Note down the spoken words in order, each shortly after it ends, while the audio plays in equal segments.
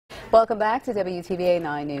Welcome back to WTVA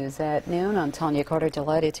 9 News at noon. I'm Tanya Carter,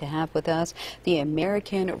 delighted to have with us the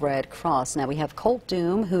American Red Cross. Now we have Colt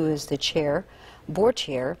Doom, who is the board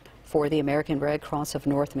chair for the American Red Cross of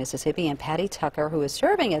North Mississippi, and Patty Tucker, who is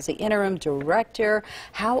serving as the interim director.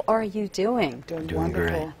 How are you doing? Doing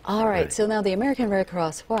wonderful. Great. All right, so now the American Red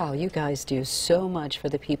Cross, wow, you guys do so much for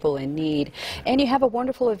the people in need. And you have a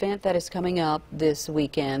wonderful event that is coming up this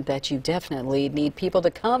weekend that you definitely need people to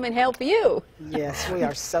come and help you. Yes, we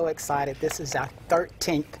are so excited. This is our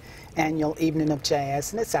 13th annual Evening of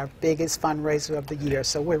Jazz, and it's our biggest fundraiser of the year,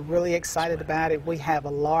 so we're really excited about it. We have a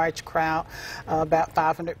large crowd, about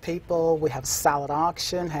 500 people. We have a silent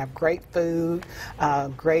auction, have great food,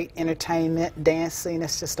 great entertainment, dancing.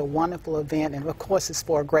 It's just a wonderful event, and of course it's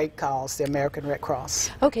for a great cause, the American Red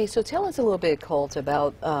Cross. Okay, so tell us a little bit, Colt,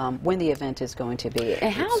 about when the event is going to be,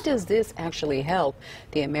 and how does this actually help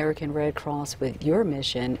the American Red Cross with your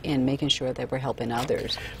mission in making sure that we're helping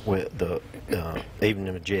others? Well, the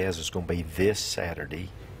Evening of Jazz is going to be this Saturday,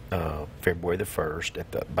 February the 1st,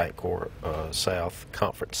 at the Bancorp South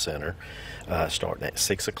Conference Center, starting at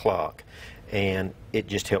 6 o'clock. And it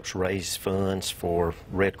just helps raise funds for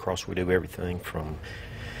Red Cross. We do everything from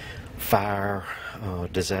fire,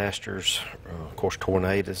 disasters, of course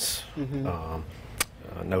tornadoes,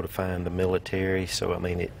 notifying the military. So I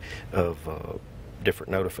mean,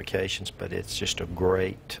 different notifications, but it's just a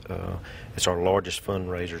great, it's our largest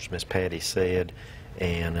fundraiser, as Miss Patty said,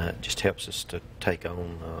 and it just helps us to take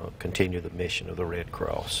on, continue the mission of the Red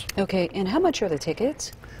Cross. Okay, and how much are the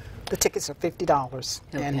tickets? The tickets are $50,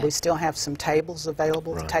 and we still have some tables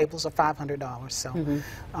available. Right. The tables are $500, so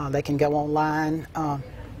they can go online,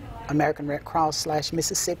 American Red Cross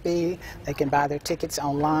 /Mississippi. They can buy their tickets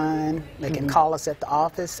online. They can call us at the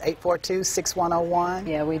office, 842-6101.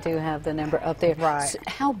 Yeah, we do have the number up there. Right. So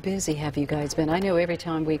how busy have you guys been? I know every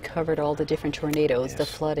time we covered all the different tornadoes, the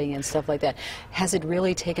flooding and stuff like that. Has it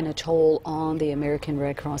really taken a toll on the American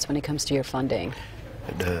Red Cross when it comes to your funding?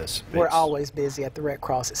 It does. We're always busy at the Red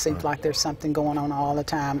Cross. It seems like there's something going on all the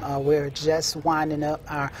time. We're just winding up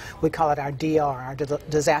we call it our DR, our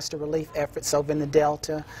disaster relief efforts over in the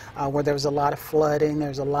Delta, where there was a lot of flooding,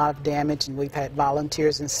 there's a lot of damage, and we've had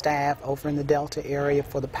volunteers and staff over in the Delta area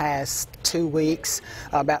for the past 2 weeks,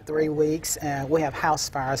 about 3 weeks, and we have house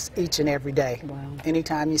fires each and every day. Wow.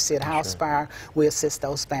 Anytime you see a house fire, we assist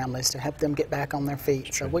those families to help them get back on their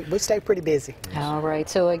feet. So we stay pretty busy. All right,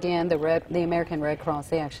 so again, the American Red Cross,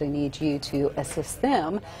 they actually need you to assist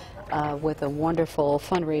them with a wonderful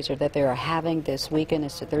fundraiser that they are having this weekend.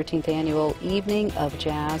 It's the 13th annual Evening of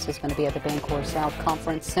Jazz. It's going to be at the Bancorp South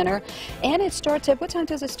Conference Center, and it starts at, what time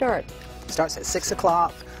does it start? It starts at 6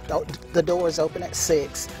 o'clock. The doors open at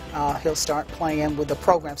 6. He'll start playing. The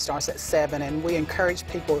program starts at 7, and we encourage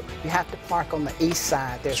people, you have to park on the east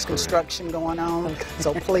side. There's construction going on,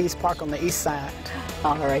 so please park on the east side.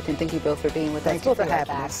 All right, and thank you both for being with us. Thank you for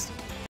having us.